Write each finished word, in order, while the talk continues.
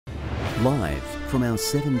Live from our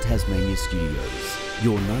 7 Tasmania studios,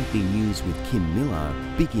 your nightly news with Kim Miller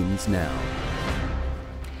begins now.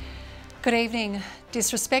 Good evening.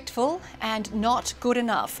 Disrespectful and not good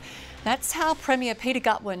enough. That's how Premier Peter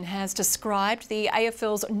Gutwein has described the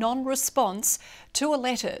AFL's non-response to a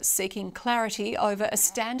letter seeking clarity over a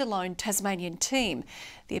standalone Tasmanian team.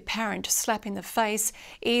 The apparent slap in the face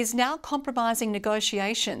is now compromising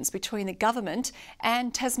negotiations between the government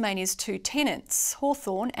and Tasmania's two tenants,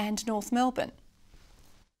 Hawthorn and North Melbourne.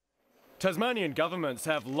 Tasmanian governments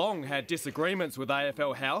have long had disagreements with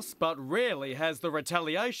AFL House, but rarely has the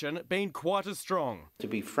retaliation been quite as strong. To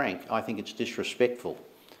be frank, I think it's disrespectful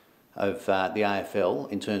of the AFL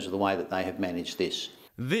in terms of the way that they have managed this.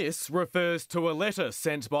 This refers to a letter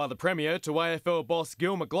sent by the Premier to AFL boss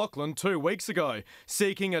Gil McLachlan 2 weeks ago,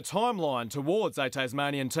 seeking a timeline towards a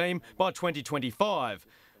Tasmanian team by 2025.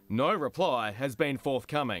 No reply has been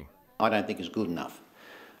forthcoming. I don't think it's good enough.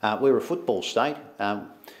 We're a football state. The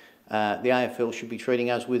AFL should be treating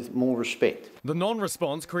us with more respect. The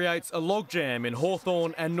non-response creates a logjam in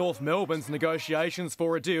Hawthorn and North Melbourne's negotiations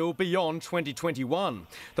for a deal beyond 2021.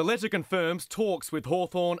 The letter confirms talks with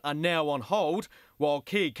Hawthorn are now on hold, while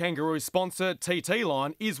key Kangaroo sponsor TT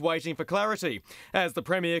Line is waiting for clarity, as the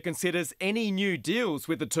Premier considers any new deals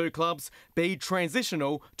with the two clubs be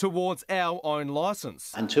transitional towards our own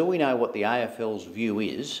licence. Until we know what the AFL's view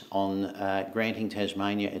is on granting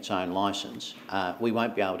Tasmania its own licence, we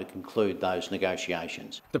won't be able to conclude those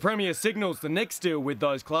negotiations. The Premier signals the next deal with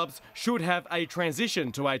those clubs should have a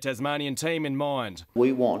transition to a Tasmanian team in mind.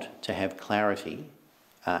 We want to have clarity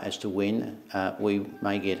as to when we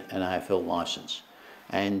may get an AFL licence,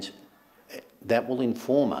 and that will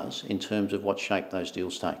inform us in terms of what shape those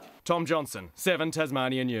deals take. Tom Johnson, 7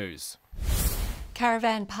 Tasmania News.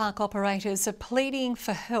 Caravan park operators are pleading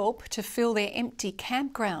for help to fill their empty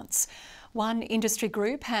campgrounds. One industry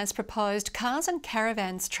group has proposed cars and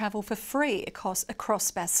caravans travel for free across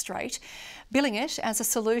Bass Strait, billing it as a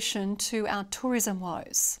solution to our tourism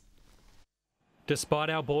woes. Despite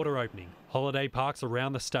our border opening, holiday parks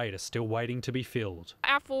around the state are still waiting to be filled.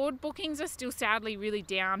 Our forward bookings are still sadly really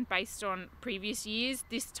down based on previous years.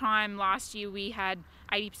 This time last year we had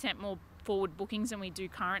 80% more forward bookings than we do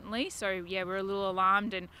currently. So yeah, we're a little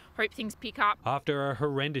alarmed and hope things pick up. After a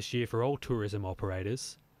horrendous year for all tourism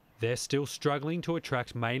operators, they're still struggling to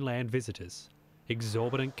attract mainland visitors.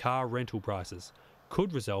 Exorbitant car rental prices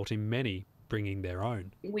could result in many bringing their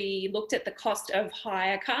own. We looked at the cost of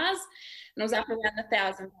hire cars and it was up around the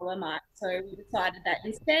 $1,000 mark. So we decided that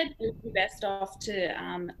instead it would be best off to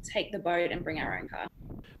take the boat and bring our own car.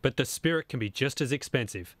 But the Spirit can be just as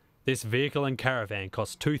expensive. This vehicle and caravan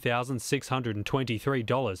costs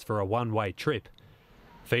 $2,623 for a one-way trip.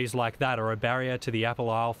 Fees like that are a barrier to the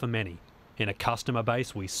Apple Isle for many, in a customer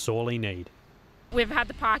base we sorely need. We've had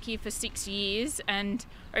the park here for 6 years and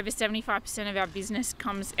over 75% of our business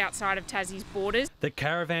comes outside of Tassie's borders. The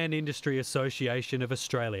Caravan Industry Association of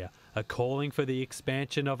Australia are calling for the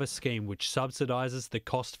expansion of a scheme which subsidises the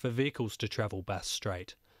cost for vehicles to travel Bass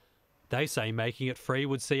Strait. They say making it free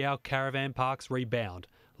would see our caravan parks rebound,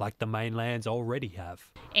 like the mainlands already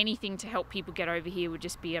have. Anything to help people get over here would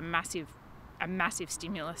just be a massive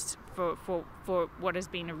stimulus for what has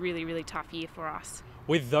been a really, really tough year for us.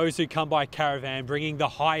 With those who come by caravan bringing the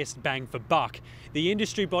highest bang for buck, the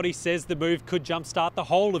industry body says the move could jumpstart the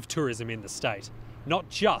whole of tourism in the state, not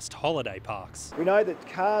just holiday parks. We know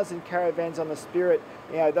that cars and caravans on the Spirit,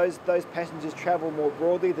 those passengers travel more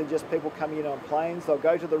broadly than just people coming in on planes. They'll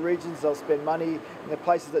go to the regions, they'll spend money in the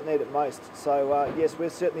places that need it most. So yes, we're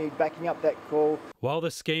certainly backing up that call. While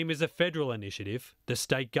the scheme is a federal initiative, the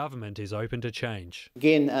state government is open to change.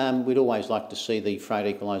 Again, we'd always like to see the freight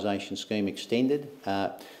equalisation scheme extended,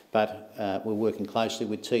 but we're working closely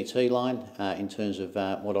with TT Line in terms of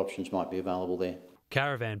what options might be available there.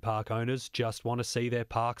 Caravan park owners just want to see their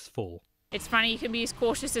parks full. It's funny, you can be as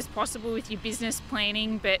cautious as possible with your business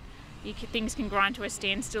planning, but things can grind to a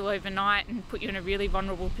standstill overnight and put you in a really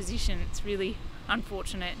vulnerable position. It's really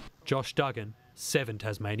unfortunate. Josh Duggan, 7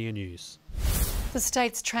 Tasmania News. The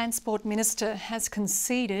state's Transport Minister has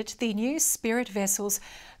conceded the new Spirit vessels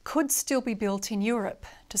could still be built in Europe,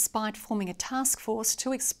 despite forming a task force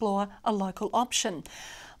to explore a local option.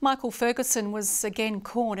 Michael Ferguson was again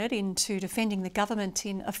cornered into defending the government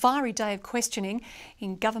in a fiery day of questioning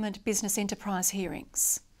in government business enterprise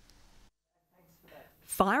hearings.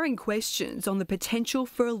 Firing questions on the potential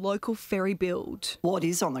for a local ferry build. What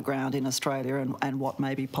is on the ground in Australia and what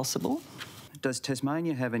may be possible? Does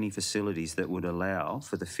Tasmania have any facilities that would allow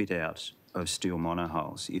for the fit-out of steel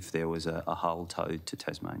monohulls if there was a hull towed to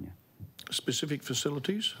Tasmania? Specific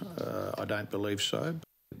facilities? I don't believe so.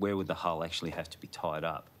 Where would the hull actually have to be tied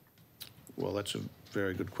up? Well, that's a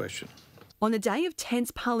very good question. On a day of tense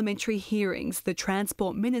parliamentary hearings, the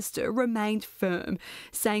Transport Minister remained firm,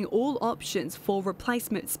 saying all options for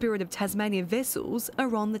replacement Spirit of Tasmania vessels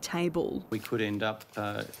are on the table. We could end up,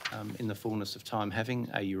 in the fullness of time, having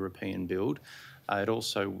a European build. It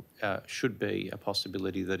also should be a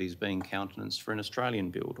possibility that is being countenanced for an Australian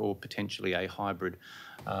build or potentially a hybrid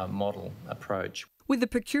model approach. With the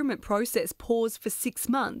procurement process paused for 6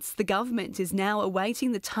 months, the government is now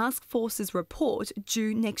awaiting the task force's report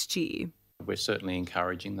due next year. We're certainly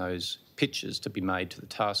encouraging those pitches to be made to the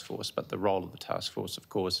task force, but the role of the task force, of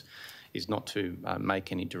course, is not to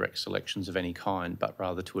make any direct selections of any kind, but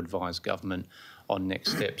rather to advise government on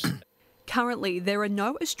next steps. Currently, there are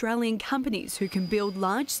no Australian companies who can build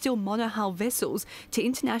large steel monohull vessels to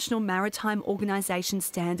International Maritime Organisation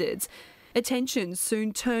standards. Attention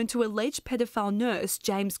soon turned to alleged pedophile nurse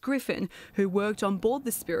James Griffin, who worked on board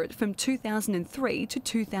the Spirit from 2003 to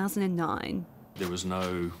 2009. There was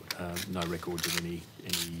no records of any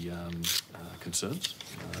concerns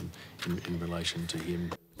in relation to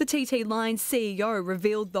him. The TT Line CEO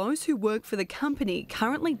revealed those who work for the company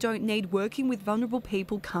currently don't need working with vulnerable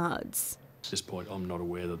people cards. At this point, I'm not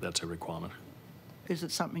aware that that's a requirement. Is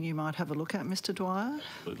it something you might have a look at, Mr Dwyer?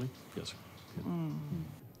 Absolutely, yes.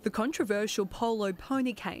 The controversial polo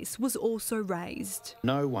pony case was also raised.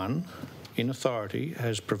 No one in authority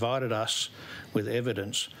has provided us with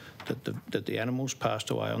evidence that the animals passed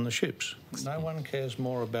away on the ships. No one cares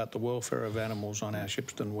more about the welfare of animals on our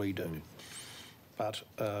ships than we do. But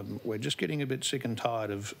we're just getting a bit sick and tired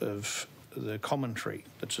of the commentary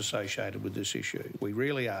that's associated with this issue. We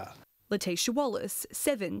really are. Letitia Wallace,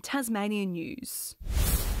 7 Tasmania News.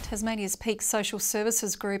 Tasmania's Peak Social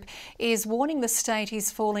Services Group is warning the state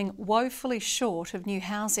is falling woefully short of new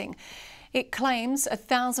housing. It claims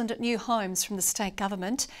 1,000 new homes from the state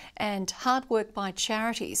government and hard work by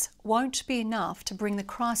charities won't be enough to bring the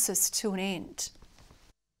crisis to an end.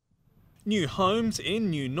 New homes in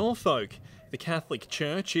New Norfolk. The Catholic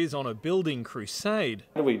Church is on a building crusade.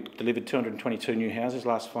 We delivered 222 new houses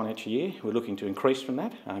last financial year. We're looking to increase from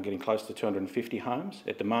that, getting close to 250 homes.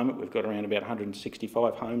 At the moment, we've got around about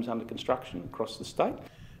 165 homes under construction across the state.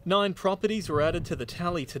 9 properties were added to the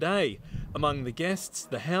tally today. Among the guests,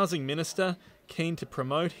 the Housing Minister, keen to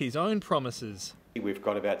promote his own promises. We've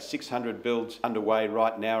got about 600 builds underway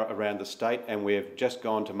right now around the state, and we've just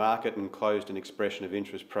gone to market and closed an expression of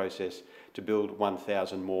interest process to build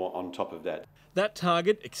 1,000 more on top of that. That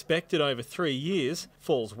target, expected over 3 years,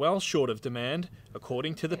 falls well short of demand,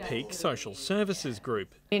 according to the Peak Social Services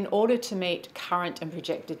Group. In order to meet current and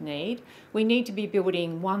projected need, we need to be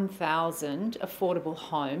building 1,000 affordable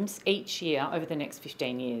homes each year over the next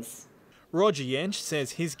 15 years. Roger Jensch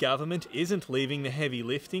says his government isn't leaving the heavy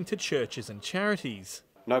lifting to churches and charities.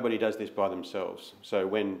 Nobody does this by themselves. So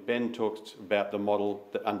when Ben talks about the model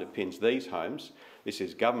that underpins these homes, this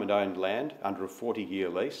is government-owned land under a 40-year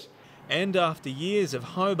lease. And after years of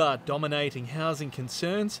Hobart dominating housing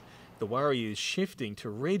concerns, the worry is shifting to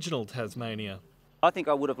regional Tasmania. I think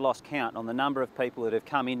I would have lost count on the number of people that have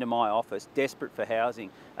come into my office desperate for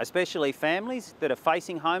housing, especially families that are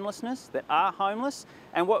facing homelessness, that are homeless,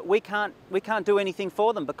 and we can't do anything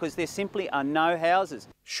for them because there simply are no houses.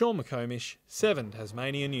 Sean McComish, 7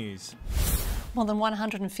 Tasmania News. More than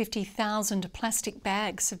 150,000 plastic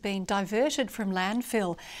bags have been diverted from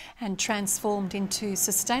landfill and transformed into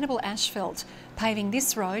sustainable asphalt, paving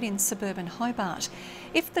this road in suburban Hobart.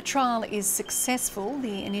 If the trial is successful,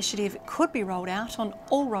 the initiative could be rolled out on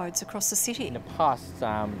all roads across the city. In the past,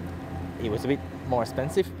 it was a bit more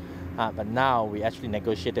expensive, but now we actually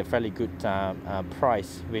negotiated a fairly good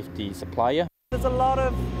price with the supplier. There's a lot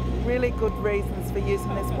of really good reasons for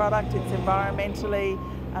using this product. It's environmentally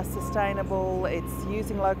sustainable, it's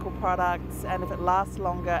using local products, and if it lasts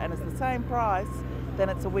longer and is the same price, then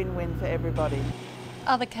it's a win-win for everybody.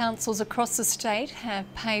 Other councils across the state have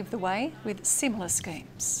paved the way with similar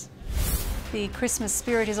schemes. The Christmas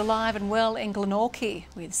spirit is alive and well in Glenorchy,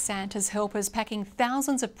 with Santa's helpers packing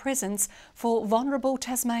thousands of presents for vulnerable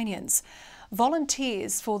Tasmanians.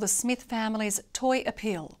 Volunteers for the Smith family's Toy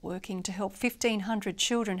Appeal, working to help 1,500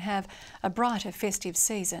 children have a brighter festive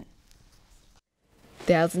season.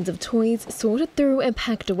 Thousands of toys sorted through and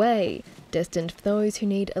packed away, destined for those who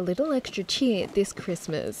need a little extra cheer this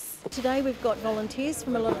Christmas. Today we've got volunteers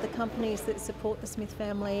from a lot of the companies that support the Smith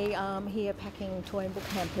family here packing toy and book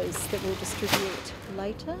hampers that we'll distribute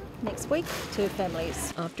later next week to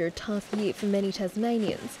families. After a tough year for many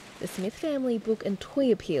Tasmanians, the Smith family book and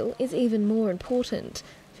toy appeal is even more important.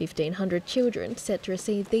 1,500 children set to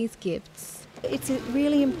receive these gifts. It's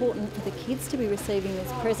really important for the kids to be receiving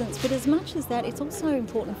these presents, but as much as that, it's also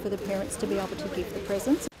important for the parents to be able to give the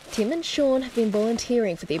presents. Tim and Sean have been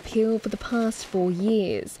volunteering for the appeal for the past 4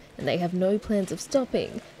 years, and they have no plans of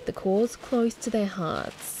stopping, the cause close to their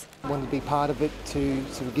hearts. I wanted to be part of it to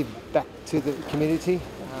sort of give back to the community.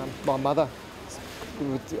 My mother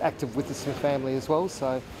was active with the Smith family as well,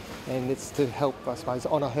 and it's to help, I suppose,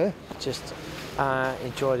 honour her. Just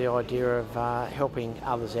enjoy the idea of helping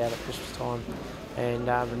others out at Christmas time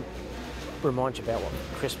and remind you about what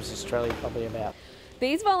Christmas Australia is probably about.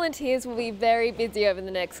 These volunteers will be very busy over the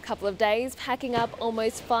next couple of days, packing up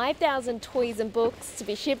almost 5,000 toys and books to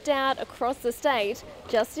be shipped out across the state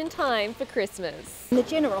just in time for Christmas. And the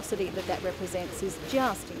generosity that represents is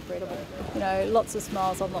just incredible. You know, lots of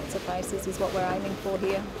smiles on lots of faces is what we're aiming for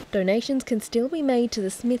here. Donations can still be made to the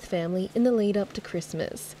Smith family in the lead up to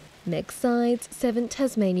Christmas. Meg Sides, 7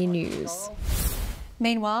 Tasmania News.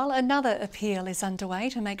 Meanwhile, another appeal is underway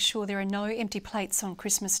to make sure there are no empty plates on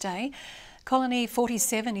Christmas Day. Colony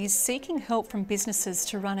 47 is seeking help from businesses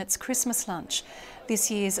to run its Christmas lunch. This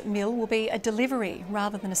year's meal will be a delivery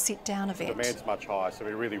rather than a sit-down event. The demand's much higher, so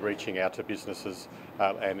we're really reaching out to businesses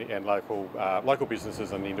and local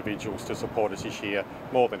businesses and individuals to support us this year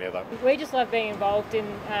more than ever. We just love being involved in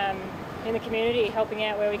the community, helping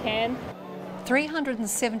out where we can.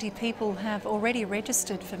 370 people have already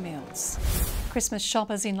registered for meals. Christmas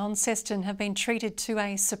shoppers in Launceston have been treated to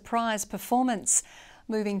a surprise performance.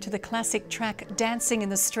 Moving to the classic track Dancing in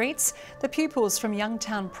the Streets, the pupils from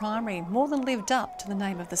Youngtown Primary more than lived up to the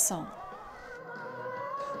name of the song.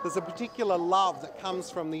 There's a particular love that comes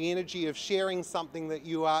from the energy of sharing something that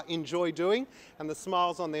you enjoy doing and the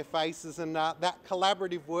smiles on their faces, and that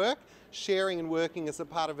collaborative work, sharing and working as a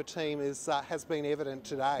part of a team has been evident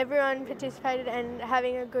today. Everyone participated and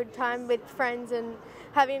having a good time with friends and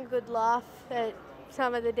having a good laugh at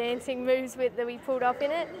some of the dancing moves that we pulled off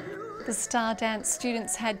in it. The Star Dance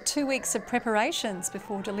students had 2 weeks of preparations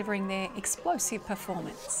before delivering their explosive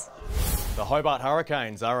performance. The Hobart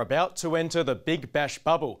Hurricanes are about to enter the Big Bash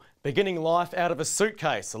bubble, beginning life out of a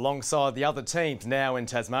suitcase alongside the other teams now in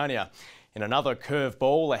Tasmania. In another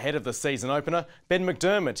curveball ahead of the season opener, Ben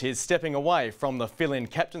McDermott is stepping away from the fill-in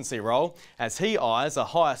captaincy role as he eyes a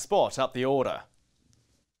higher spot up the order.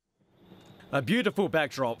 A beautiful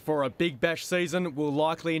backdrop for a Big Bash season we'll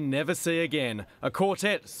likely never see again. A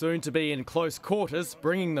quartet soon to be in close quarters,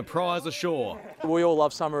 bringing the prize ashore. We all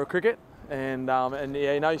love summer cricket, and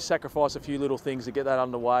yeah, you know, you sacrifice a few little things to get that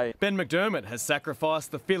underway. Ben McDermott has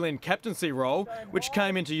sacrificed the fill-in captaincy role, which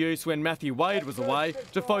came into use when Matthew Wade was away,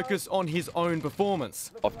 to focus on his own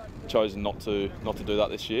performance. I've chosen not to do that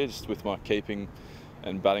this year, just with my keeping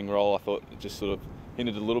and batting role. I thought it just sort of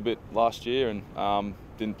hindered a little bit last year and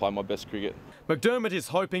didn't play my best cricket. McDermott is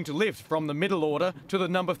hoping to lift from the middle order to the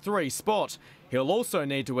number 3 spot. He'll also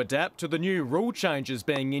need to adapt to the new rule changes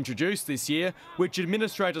being introduced this year, which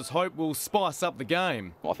administrators hope will spice up the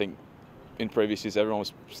game. I think in previous years everyone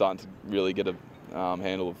was starting to really get a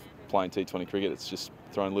handle of playing T20 cricket. It's just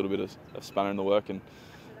throwing a little bit of spanner in the work and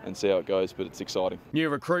see how it goes, but it's exciting. New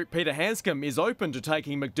recruit Peter Hanscom is open to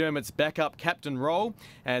taking McDermott's backup captain role,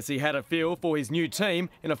 as he had a feel for his new team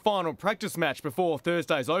in a final practice match before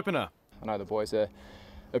Thursday's opener. I know the boys are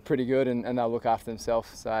pretty good and they'll look after themselves,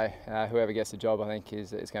 so whoever gets the job I think is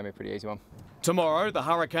going to be a pretty easy one. Tomorrow the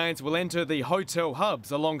Hurricanes will enter the hotel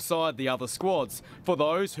hubs alongside the other squads. For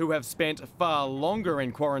those who have spent far longer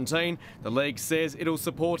in quarantine, the league says it'll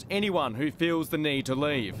support anyone who feels the need to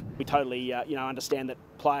leave. We totally understand that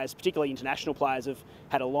players, particularly international players, have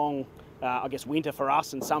had a long winter for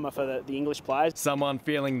us and summer for the English players. Someone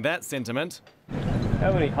feeling that sentiment.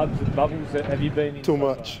 How many hubs and bubbles have you been in? Too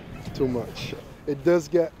much. It does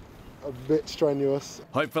get a bit strenuous.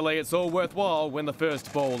 Hopefully it's all worthwhile when the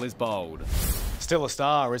first ball is bowled. Still a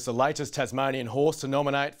Star is the latest Tasmanian horse to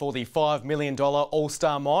nominate for the $5 million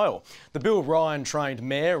All-Star Mile. The Bill Ryan trained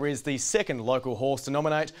mare is the second local horse to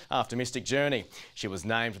nominate after Mystic Journey. She was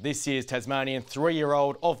named this year's Tasmanian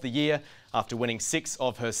 3-year-old of the year after winning 6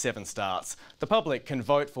 of her 7 starts. The public can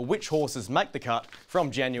vote for which horses make the cut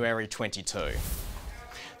from January 22.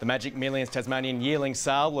 The Magic Millions Tasmanian Yearling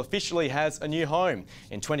Sale officially has a new home.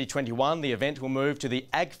 In 2021, the event will move to the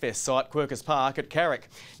AgFest site, Quercus Park at Carrick.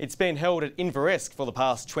 It's been held at Inveresk for the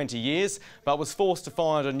past 20 years, but was forced to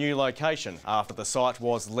find a new location after the site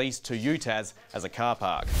was leased to UTAS as a car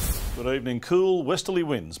park. Good evening. Cool westerly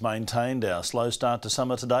winds maintained our slow start to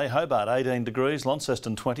summer today. Hobart 18 degrees,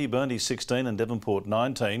 Launceston 20, Burnie 16 and Devonport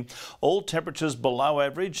 19. All temperatures below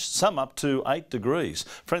average, some up to 8 degrees.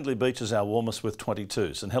 Friendly Beach is our warmest with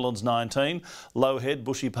 22. St Helens 19, Low Head,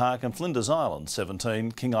 Bushy Park and Flinders Island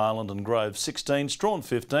 17, King Island and Grove 16, Strawn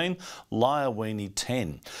 15, Lyreweenie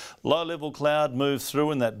 10. Low level cloud moves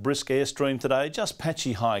through in that brisk airstream today, just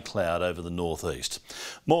patchy high cloud over the northeast.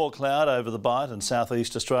 More cloud over the Bight and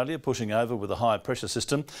southeast Australia, pushing over with a high pressure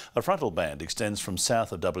system. A frontal band extends from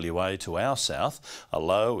south of WA to our south. A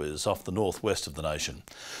low is off the northwest of the nation.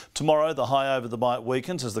 Tomorrow the high over the Bight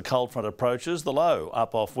weakens as the cold front approaches. The low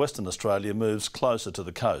up off Western Australia moves closer to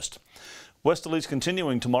the coast. Westerlies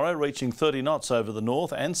continuing tomorrow, reaching 30 knots over the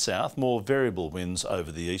north and south, more variable winds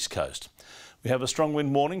over the east coast. We have a strong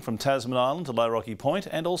wind warning from Tasman Island to Low Rocky Point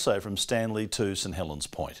and also from Stanley to St Helens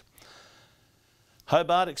Point.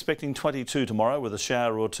 Hobart expecting 22 tomorrow with a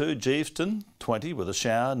shower or two. Geeveston 20 with a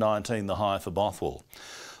shower, 19 the high for Bothwell.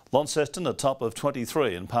 Launceston a top of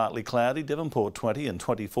 23 and partly cloudy. Devonport 20 and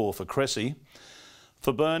 24 for Cressy.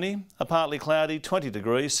 For Burnie, a partly cloudy 20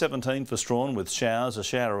 degrees, 17 for Strawn with showers, a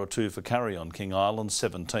shower or two for Curry on King Island,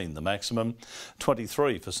 17 the maximum.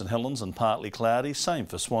 23 for St Helens and partly cloudy, same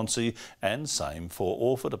for Swansea and same for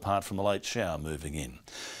Orford apart from a late shower moving in.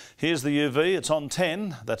 Here's the UV, it's on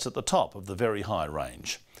 10, that's at the top of the very high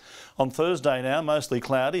range. On Thursday now, mostly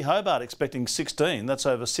cloudy. Hobart expecting 16, that's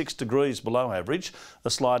over 6 degrees below average.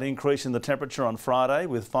 A slight increase in the temperature on Friday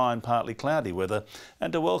with fine partly cloudy weather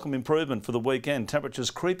and a welcome improvement for the weekend.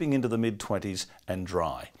 Temperatures creeping into the mid-20s and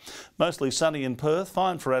dry. Mostly sunny in Perth,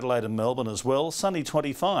 fine for Adelaide and Melbourne as well. Sunny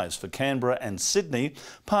 25s for Canberra and Sydney,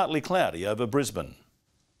 partly cloudy over Brisbane.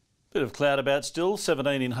 Bit of cloud about still,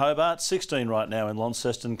 17 in Hobart, 16 right now in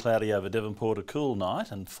Launceston, cloudy over Devonport, a cool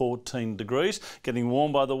night and 14 degrees. Getting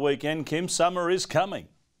warm by the weekend, Kim, summer is coming.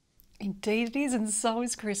 Indeed it is, and so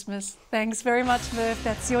is Christmas. Thanks very much, Murph.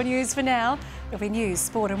 That's your news for now. There'll be news,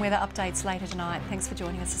 sport and weather updates later tonight. Thanks for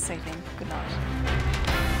joining us this evening. Good night.